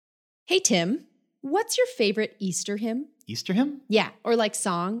Hey, Tim, what's your favorite Easter hymn? Easter hymn? Yeah, or like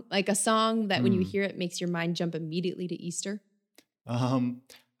song, like a song that when you hear it makes your mind jump immediately to Easter. How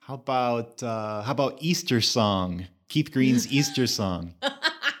about Easter song? Keith Green's Easter song.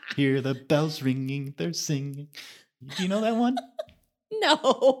 Hear the bells ringing, they're singing. Do you know that one?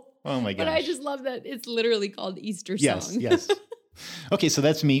 No. Oh my gosh. But I just love that it's literally called Easter song. Yes. Okay, so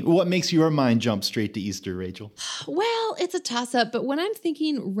that's me. What makes your mind jump straight to Easter, Rachel? Well, it's a toss-up, but when I'm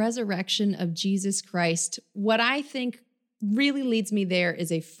thinking resurrection of Jesus Christ, what I think really leads me there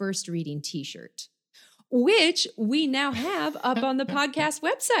is a first reading t-shirt, which we now have up on the podcast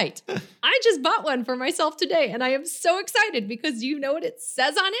website. I just bought one for myself today, and I am so excited because you know what it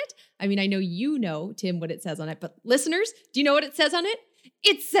says on it? I mean, I know you know, Tim, what it says on it, but listeners, do you know what it says on it?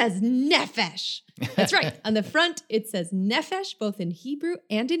 It says Nefesh. That's right. On the front, it says Nefesh, both in Hebrew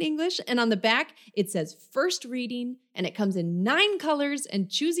and in English. And on the back, it says first reading, and it comes in 9 colors. And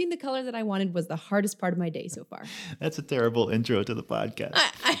choosing the color that I wanted was the hardest part of my day so far. That's a terrible intro to the podcast.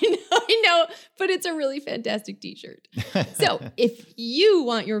 I know, but it's a really fantastic t-shirt. So if you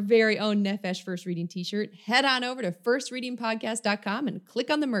want your very own Nefesh first reading t-shirt, head on over to firstreadingpodcast.com and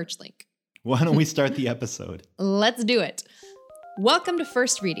click on the merch link. Why don't we start the episode? Let's do it. Welcome to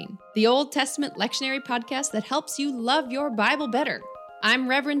First Reading, the Old Testament lectionary podcast that helps you love your Bible better. I'm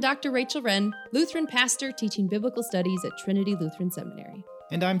Reverend Dr. Rachel Wren, Lutheran pastor teaching biblical studies at Trinity Lutheran Seminary.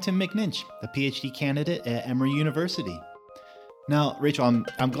 And I'm Tim McNinch, a PhD candidate at Emory University. Now, Rachel,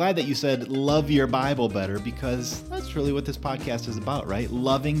 I'm glad that you said love your Bible better, because that's really what this podcast is about, right?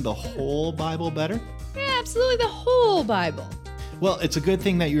 Loving the whole Bible better? Yeah, absolutely, the whole Bible. Well, it's a good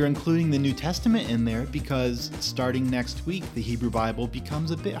thing that you're including the New Testament in there, because starting next week, the Hebrew Bible becomes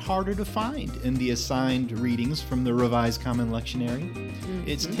a bit harder to find in the assigned readings from the Revised Common Lectionary. Mm-hmm.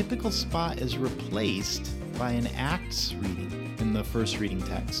 Its typical spot is replaced by an Acts reading in the first reading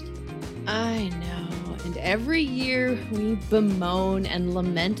text. I know, and every year we bemoan and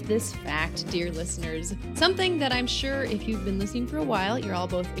lament this fact, dear listeners. Something that I'm sure if you've been listening for a while, you're all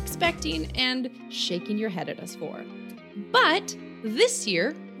both expecting and shaking your head at us for. But this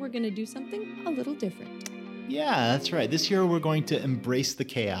year, we're going to do something a little different. Yeah, that's right. This year, we're going to embrace the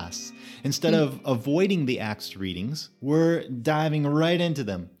chaos. Instead of avoiding the Acts readings, we're diving right into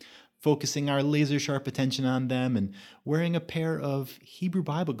them, focusing our laser-sharp attention on them and wearing a pair of Hebrew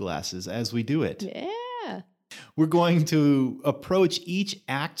Bible glasses as we do it. Yeah. We're going to approach each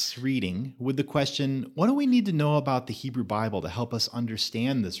Acts reading with the question, what do we need to know about the Hebrew Bible to help us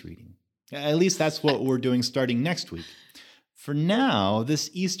understand this reading? At least that's what we're doing starting next week. For now,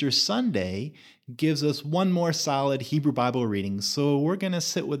 this Easter Sunday gives us one more solid Hebrew Bible reading, so we're going to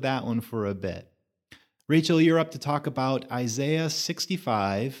sit with that one for a bit. Rachel, you're up to talk about Isaiah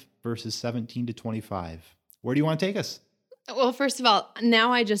 65, verses 17 to 25. Where do you want to take us? Well, first of all,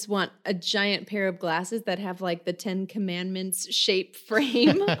 now I just want a giant pair of glasses that have like the 10 Commandments shape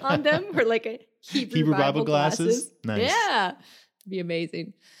frame on them, or like a Hebrew Bible glasses. Nice. Yeah, it'd be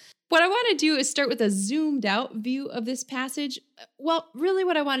amazing. What I want to do is start with a zoomed out view of this passage. Well, really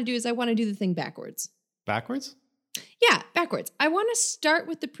what I want to do is I want to do the thing backwards. Backwards? Yeah, backwards. I want to start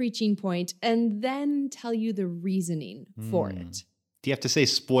with the preaching point and then tell you the reasoning for it. Do you have to say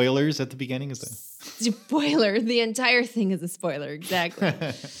spoilers at the beginning? Is that spoiler? The entire thing is a spoiler, exactly.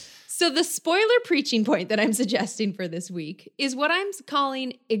 So the spoiler preaching point that I'm suggesting for this week is what I'm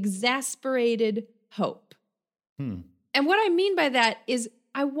calling exasperated hope. And what I mean by that is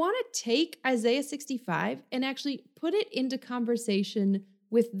I want to take Isaiah 65 and actually put it into conversation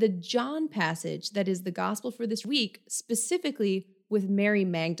with the John passage that is the gospel for this week, specifically with Mary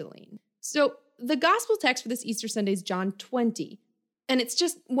Magdalene. So the gospel text for this Easter Sunday is John 20, and it's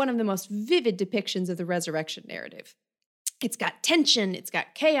just one of the most vivid depictions of the resurrection narrative. It's got tension, it's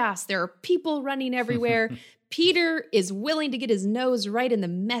got chaos, there are people running everywhere. Peter is willing to get his nose right in the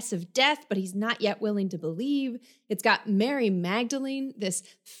mess of death, but he's not yet willing to believe. It's got Mary Magdalene, this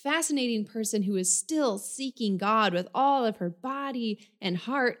fascinating person who is still seeking God with all of her body and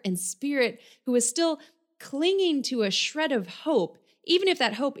heart and spirit, who is still clinging to a shred of hope, even if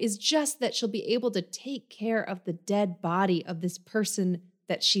that hope is just that she'll be able to take care of the dead body of this person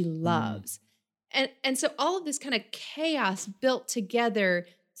that she loves. And so all of this kind of chaos built together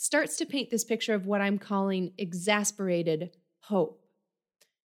starts to paint this picture of what I'm calling exasperated hope.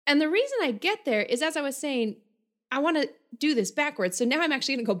 And the reason I get there is, as I was saying, I want to do this backwards. So now I'm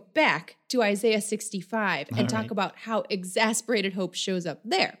actually going to go back to Isaiah 65 and talk about how exasperated hope shows up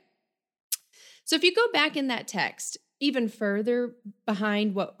there. So if you go back in that text, even further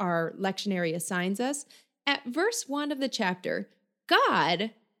behind what our lectionary assigns us, at verse 1 of the chapter,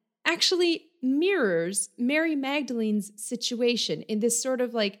 God actually mirrors Mary Magdalene's situation in this sort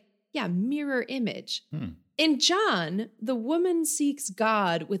of like mirror image. Hmm. In John, the woman seeks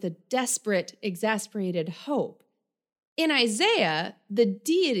God with a desperate, exasperated hope. In Isaiah, the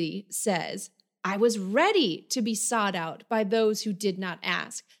deity says, I was ready to be sought out by those who did not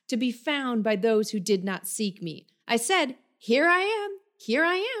ask, to be found by those who did not seek me. I said, here I am,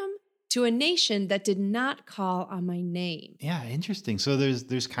 to a nation that did not call on my name. Yeah, interesting. So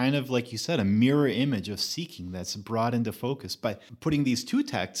there's kind of, like you said, a mirror image of seeking that's brought into focus by putting these two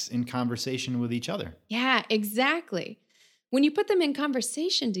texts in conversation with each other. Yeah, exactly. When you put them in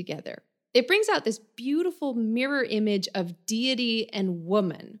conversation together, it brings out this beautiful mirror image of deity and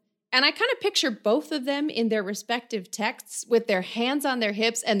woman. And I kind of picture both of them in their respective texts with their hands on their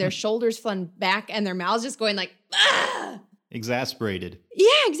hips and their shoulders flung back and their mouths just going like, ah! Exasperated. Yeah,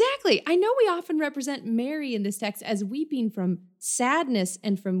 exactly. I know we often represent Mary in this text as weeping from sadness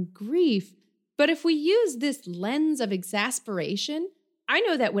and from grief, but if we use this lens of exasperation, I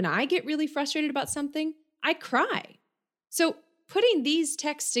know that when I get really frustrated about something, I cry. So putting these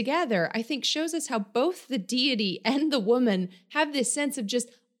texts together, I think shows us how both the deity and the woman have this sense of just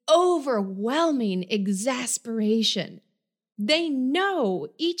overwhelming exasperation. They know,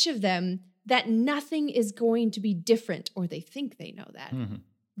 each of them, that nothing is going to be different, or they think they know that. Mm-hmm.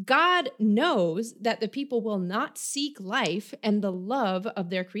 God knows that the people will not seek life and the love of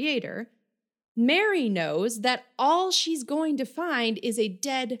their Creator. Mary knows that all she's going to find is a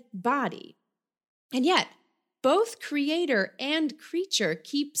dead body. And yet, both Creator and creature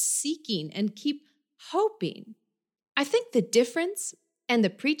keep seeking and keep hoping. I think the difference and the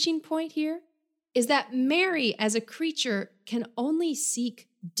preaching point here is that Mary, as a creature, can only seek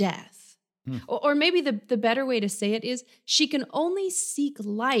death. Or maybe the better way to say it is she can only seek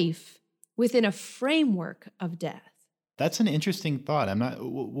life within a framework of death. That's an interesting thought.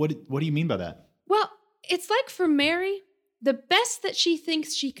 What do you mean by that? Well, it's like for Mary, the best that she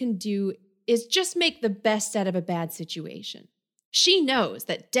thinks she can do is just make the best out of a bad situation. She knows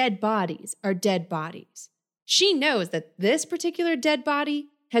that dead bodies are dead bodies. She knows that this particular dead body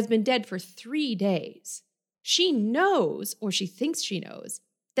has been dead for 3 days. She knows, or she thinks she knows,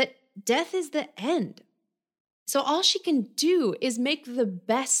 that death is the end. So all she can do is make the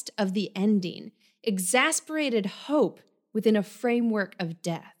best of the ending, exasperated hope within a framework of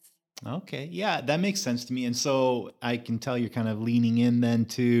death. Okay, yeah, that makes sense to me. And so I can tell you're kind of leaning in then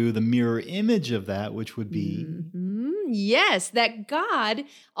to the mirror image of that, which would be... Yes, that God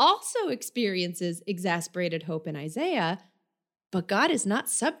also experiences exasperated hope in Isaiah, but God is not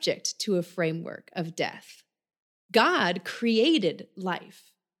subject to a framework of death. God created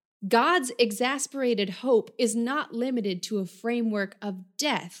life. God's exasperated hope is not limited to a framework of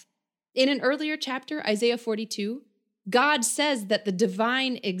death. In an earlier chapter, Isaiah 42, God says that the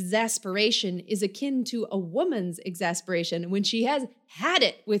divine exasperation is akin to a woman's exasperation when she has had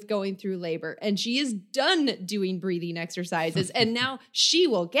it with going through labor and she is done doing breathing exercises. And now she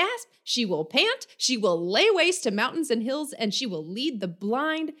will gasp, she will pant, she will lay waste to mountains and hills, and she will lead the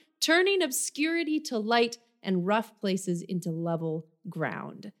blind, turning obscurity to light and rough places into level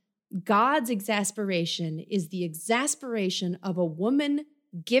ground. God's exasperation is the exasperation of a woman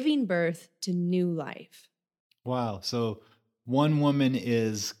giving birth to new life. Wow. So one woman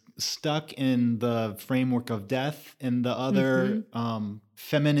is stuck in the framework of death, and the other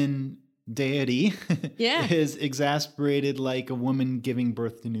feminine deity is exasperated like a woman giving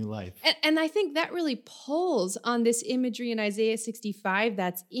birth to new life. And I think that really pulls on this imagery in Isaiah 65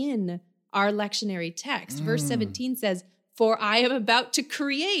 that's in our lectionary text. Verse 17 says, "For I am about to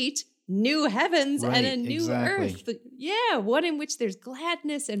create new heavens and a new earth." Yeah, one in which there's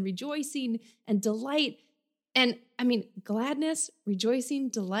gladness and rejoicing and delight. And I mean, gladness, rejoicing,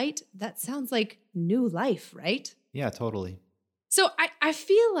 delight, that sounds like new life, right? Yeah, totally. So I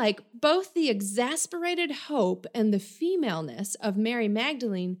feel like both the exasperated hope and the femaleness of Mary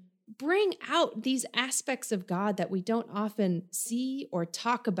Magdalene bring out these aspects of God that we don't often see or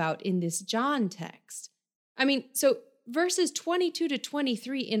talk about in this John text. I mean, so verses 22 to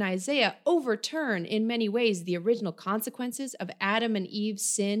 23 in Isaiah overturn in many ways the original consequences of Adam and Eve's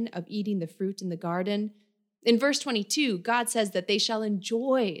sin of eating the fruit in the garden. In verse 22, God says that they shall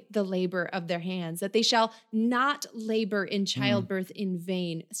enjoy the labor of their hands, that they shall not labor in childbirth in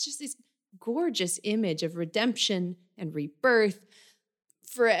vain. It's just this gorgeous image of redemption and rebirth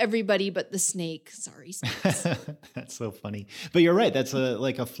for everybody but the snake. Sorry, snakes. That's so funny. But you're right. That's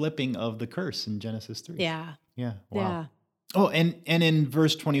like a flipping of the curse in Genesis 3. Yeah. Yeah. Wow. Yeah. Oh, and in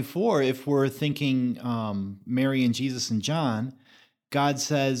verse 24, if we're thinking Mary and Jesus and John, God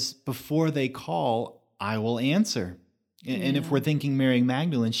says, before they call, I will answer. And if we're thinking Mary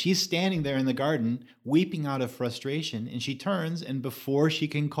Magdalene, she's standing there in the garden, weeping out of frustration, and she turns, and before she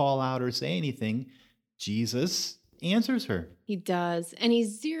can call out or say anything, Jesus answers her. He does. And he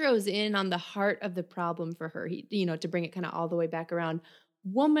zeroes in on the heart of the problem for her, to bring it kind of all the way back around.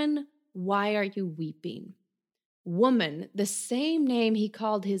 Woman, why are you weeping? Woman, the same name he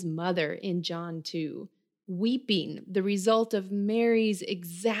called his mother in John 2. Weeping, the result of Mary's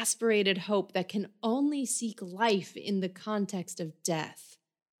exasperated hope that can only seek life in the context of death.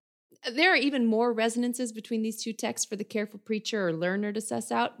 There are even more resonances between these two texts for the careful preacher or learner to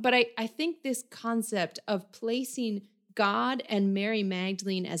suss out, but I think this concept of placing God and Mary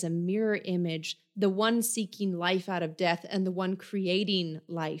Magdalene as a mirror image, the one seeking life out of death and the one creating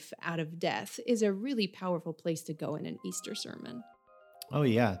life out of death, is a really powerful place to go in an Easter sermon. Oh,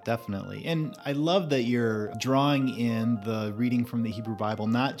 yeah, definitely. And I love that you're drawing in the reading from the Hebrew Bible,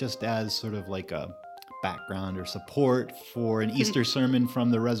 not just as sort of like a background or support for an Easter sermon from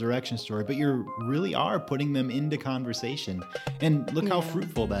the resurrection story, but you really are putting them into conversation. And look how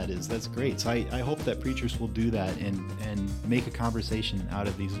fruitful that is. That's great. So I hope that preachers will do that and make a conversation out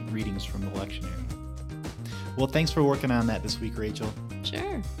of these readings from the lectionary. Well, thanks for working on that this week, Rachel.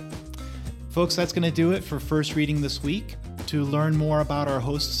 Sure. Folks, that's going to do it for First Reading this week. To learn more about our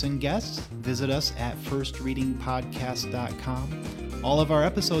hosts and guests, visit us at firstreadingpodcast.com. All of our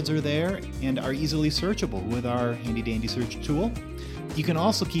episodes are there and are easily searchable with our handy-dandy search tool. You can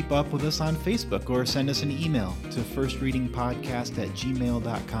also keep up with us on Facebook or send us an email to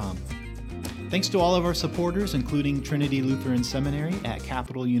firstreadingpodcast@gmail.com. Thanks to all of our supporters, including Trinity Lutheran Seminary at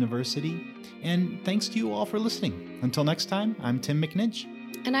Capital University. And thanks to you all for listening. Until next time, I'm Tim McNinch.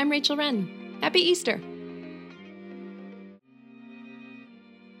 And I'm Rachel Wren. Happy Easter.